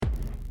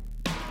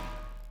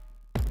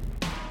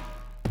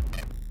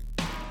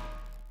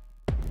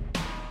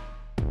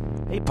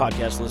Hey,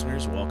 podcast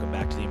listeners, welcome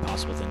back to the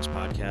Impossible Things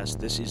podcast.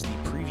 This is the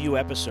preview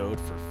episode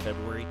for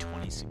February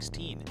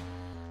 2016.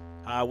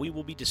 We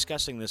will be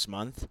discussing this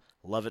month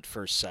love at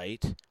first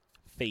sight,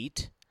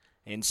 fate,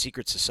 and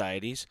secret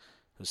societies.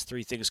 Those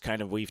three things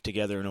kind of weave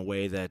together in a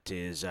way that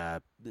is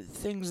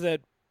things that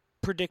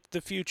predict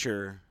the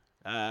future.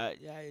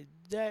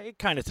 It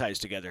kind of ties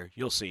together.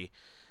 You'll see.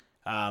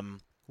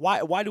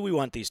 Why do we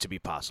want these to be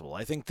possible?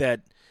 I think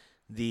that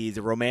the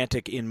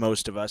romantic in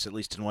most of us, at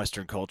least in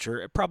Western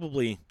culture,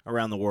 probably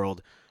around the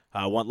world,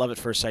 want love at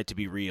first sight to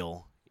be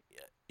real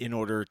in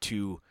order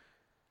to,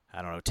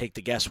 take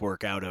the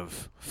guesswork out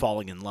of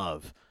falling in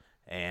love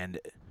and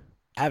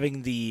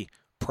having the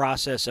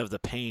process of the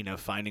pain of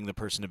finding the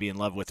person to be in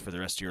love with for the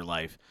rest of your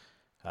life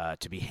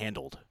to be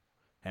handled,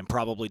 and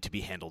probably to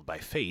be handled by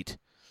fate.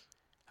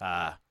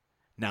 Now,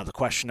 the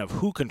question of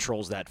who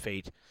controls that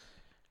fate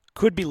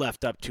could be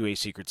left up to a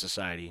secret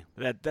society.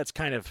 That's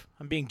kind of,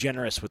 I'm being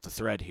generous with the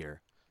thread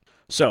here.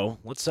 So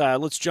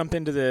let's jump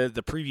into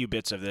the preview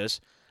bits of this.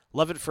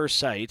 Love at first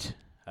sight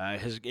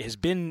has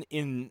been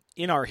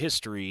in our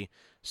history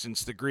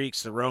since the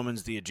Greeks, the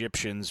Romans, the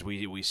Egyptians.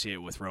 We see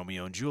it with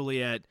Romeo and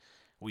Juliet.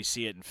 We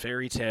see it in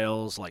fairy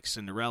tales like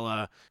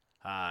Cinderella.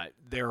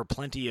 There are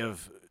plenty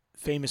of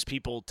famous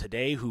people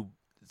today who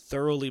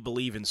thoroughly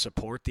believe and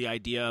support the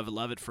idea of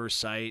love at first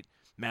sight.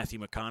 Matthew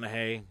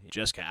McConaughey,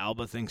 Jessica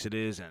Alba thinks it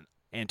is, and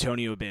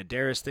Antonio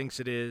Banderas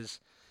thinks it is.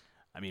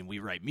 I mean, we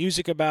write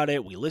music about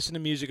it. We listen to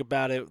music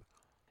about it.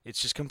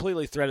 It's just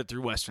completely threaded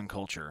through Western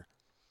culture.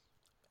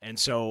 And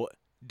so,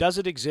 does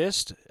it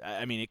exist?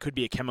 I mean, it could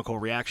be a chemical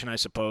reaction, I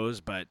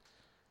suppose, but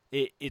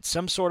it's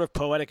some sort of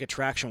poetic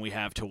attraction we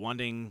have to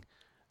wanting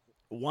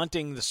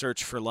the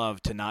search for love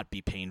to not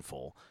be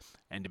painful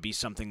and to be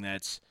something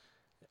that's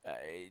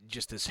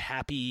just this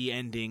happy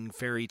ending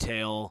fairy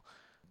tale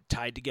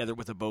tied together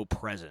with a bow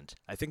present.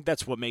 I think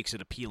that's what makes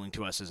it appealing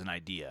to us as an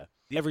idea.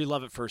 Every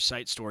love at first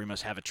sight story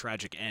must have a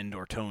tragic end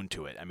or tone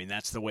to it. I mean,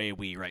 that's the way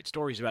we write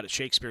stories about it.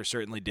 Shakespeare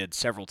certainly did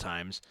several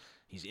times.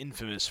 He's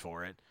infamous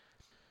for it.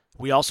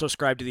 We also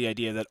ascribe to the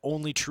idea that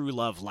only true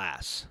love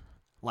lasts,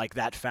 like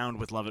that found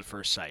with love at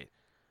first sight.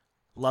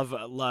 Love,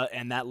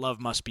 and that love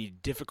must be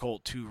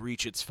difficult to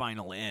reach its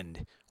final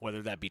end,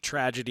 whether that be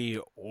tragedy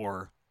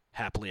or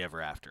happily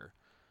ever after.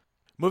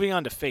 Moving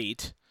on to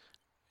fate,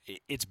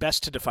 it's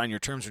best to define your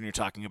terms when you're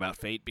talking about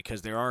fate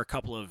because there are a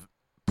couple of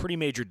pretty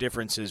major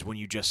differences when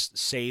you just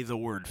say the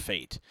word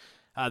fate.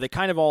 They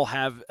kind of all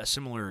have a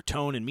similar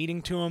tone and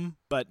meaning to them,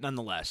 but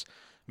nonetheless,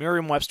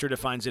 Merriam-Webster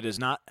defines it as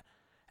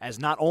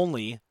not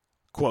only,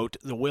 quote,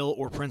 the will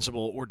or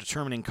principle or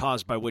determining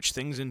cause by which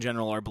things in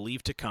general are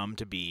believed to come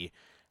to be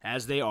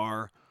as they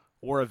are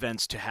or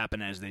events to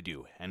happen as they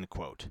do, end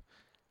quote.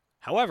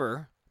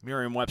 However,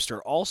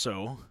 Merriam-Webster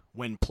also,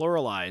 when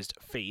pluralized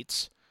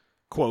fates,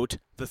 quote,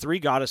 the three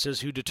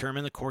goddesses who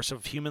determine the course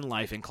of human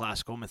life in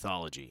classical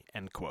mythology,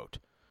 end quote.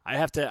 I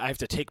have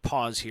to take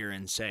pause here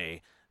and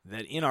say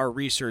that in our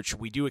research,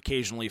 we do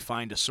occasionally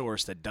find a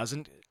source that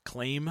doesn't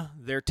claim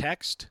their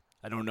text.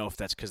 I don't know if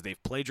that's because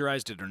they've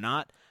plagiarized it or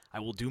not. I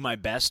will do my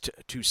best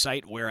to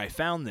cite where I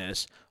found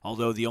this,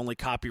 although the only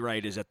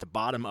copyright is at the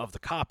bottom of the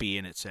copy,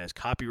 and it says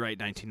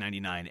copyright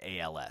 1999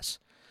 ALS.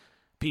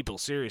 People,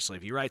 seriously,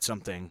 if you write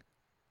something,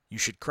 you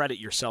should credit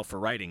yourself for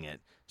writing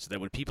it, so that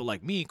when people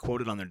like me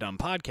quote it on their dumb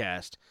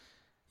podcast,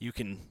 you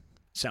can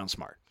sound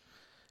smart.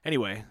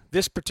 Anyway,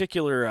 this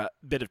particular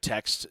bit of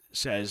text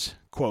says,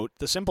 quote,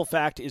 the simple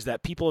fact is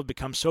that people have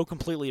become so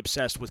completely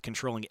obsessed with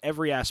controlling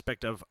every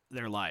aspect of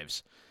their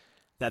lives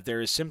that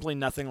there is simply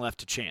nothing left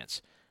to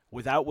chance,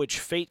 without which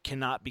fate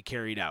cannot be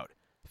carried out.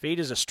 Fate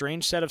is a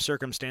strange set of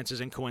circumstances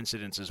and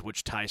coincidences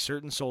which tie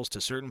certain souls to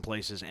certain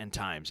places and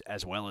times,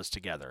 as well as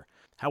together.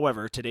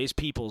 However, today's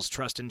people's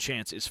trust in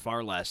chance is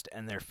far less,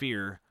 and their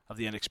fear of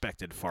the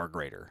unexpected far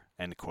greater,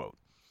 end quote.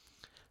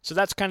 So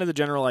that's kind of the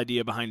general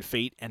idea behind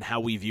fate and how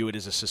we view it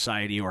as a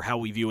society, or how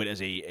we view it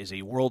as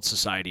a world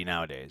society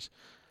nowadays.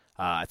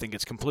 I think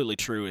it's completely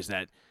true is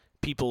that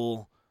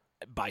people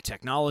buy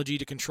technology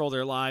to control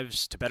their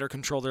lives, to better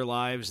control their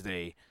lives.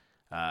 They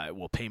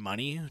will pay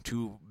money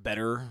to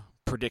better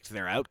predict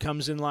their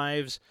outcomes in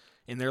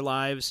their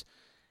lives.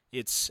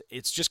 It's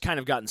just kind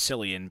of gotten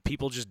silly, and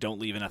people just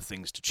don't leave enough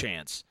things to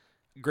chance.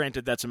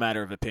 Granted, that's a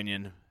matter of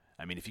opinion.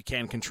 I mean, if you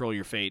can control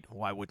your fate,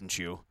 why wouldn't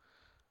you?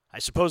 I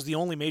suppose the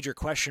only major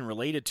question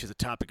related to the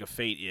topic of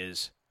fate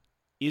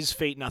is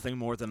fate nothing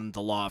more than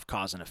the law of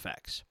cause and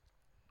effects?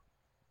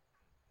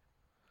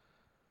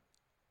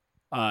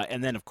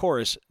 And then, of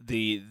course,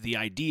 the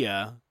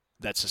idea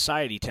that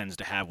society tends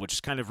to have, which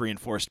is kind of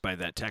reinforced by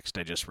that text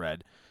I just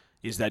read,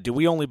 is that do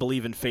we only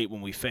believe in fate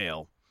when we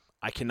fail?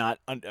 I cannot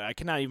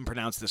even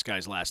pronounce this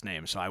guy's last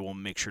name, so I will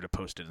make sure to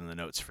post it in the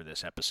notes for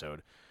this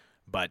episode.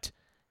 But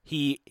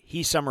he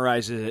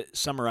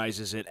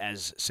summarizes it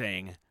as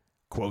saying,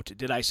 quote,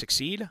 did I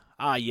succeed?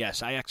 Ah,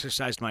 yes, I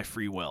exercised my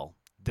free will.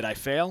 Did I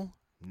fail?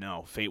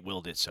 No, fate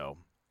willed it so,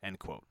 end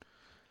quote.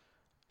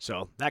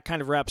 So that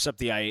kind of wraps up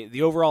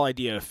the overall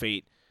idea of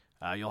fate.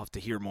 You'll have to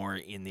hear more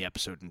in the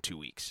episode in 2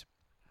 weeks.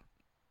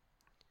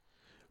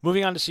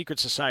 Moving on to secret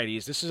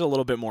societies, this is a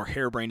little bit more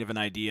harebrained of an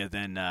idea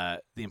than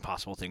the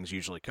impossible things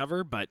usually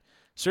cover, but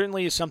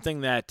certainly is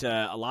something that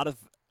a lot of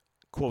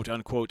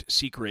quote-unquote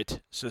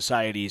secret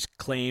societies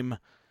claim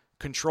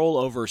control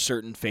over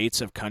certain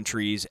fates of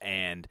countries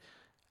and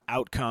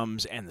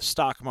outcomes and the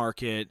stock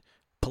market,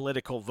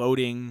 political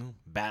voting,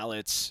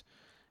 ballots,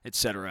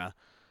 etc.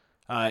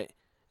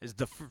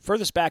 The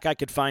furthest back I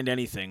could find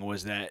anything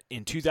was that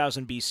in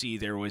 2000 BC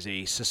there was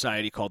a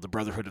society called the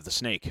Brotherhood of the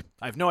Snake.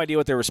 I have no idea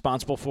what they're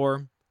responsible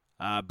for,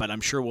 but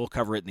I'm sure we'll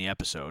cover it in the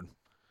episode.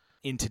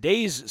 In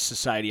today's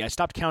society, I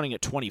stopped counting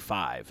at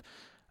 25,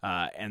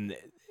 and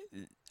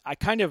I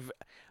kind of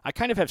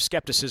have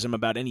skepticism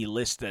about any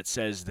list that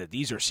says that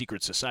these are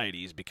secret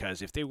societies,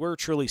 because if they were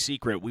truly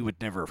secret, we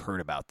would never have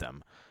heard about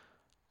them.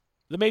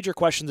 The major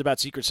questions about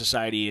secret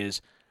society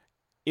is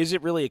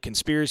it really a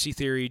conspiracy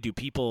theory?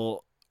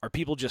 Are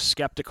people just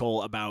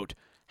skeptical about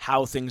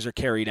how things are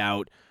carried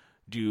out?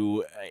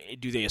 Do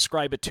they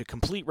ascribe it to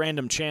complete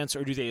random chance,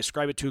 or do they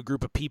ascribe it to a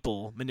group of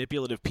people,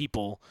 manipulative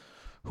people,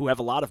 who have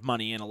a lot of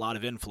money and a lot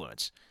of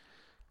influence?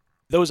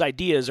 Those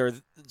ideas are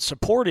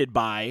supported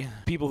by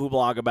people who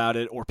blog about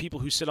it, or people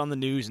who sit on the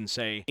news and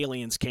say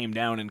aliens came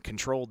down and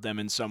controlled them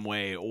in some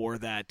way, or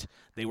that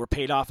they were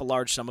paid off a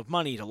large sum of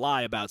money to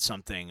lie about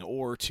something,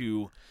 or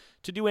to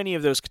do any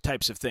of those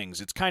types of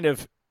things. It's kind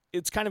of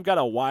got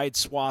a wide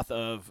swath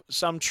of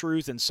some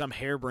truth and some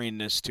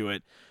harebrainedness to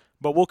it,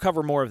 but we'll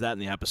cover more of that in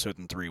the episode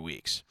in 3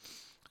 weeks.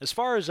 As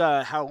far as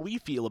how we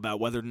feel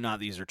about whether or not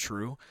these are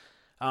true,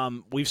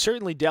 we've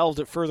certainly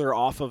delved further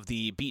off of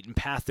the beaten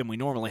path than we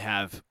normally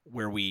have,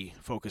 where we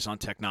focus on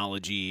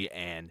technology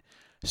and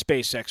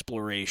space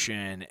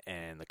exploration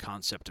and the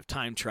concept of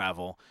time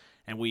travel.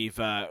 And we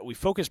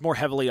focused more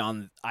heavily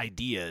on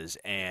ideas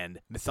and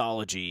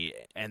mythology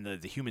and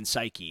the human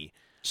psyche.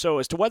 So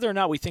as to whether or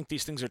not we think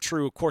these things are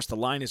true, of course, the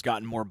line has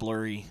gotten more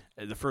blurry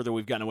the further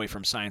we've gotten away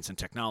from science and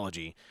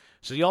technology.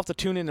 So you'll have to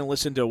tune in and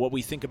listen to what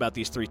we think about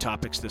these 3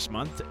 topics this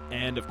month.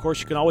 And, of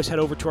course, you can always head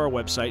over to our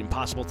website,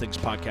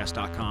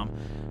 impossiblethingspodcast.com,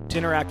 to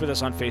interact with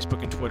us on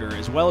Facebook and Twitter,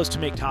 as well as to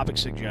make topic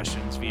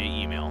suggestions via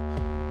email.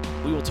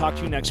 We will talk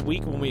to you next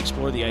week when we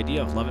explore the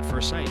idea of love at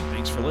first sight.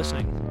 Thanks for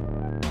listening.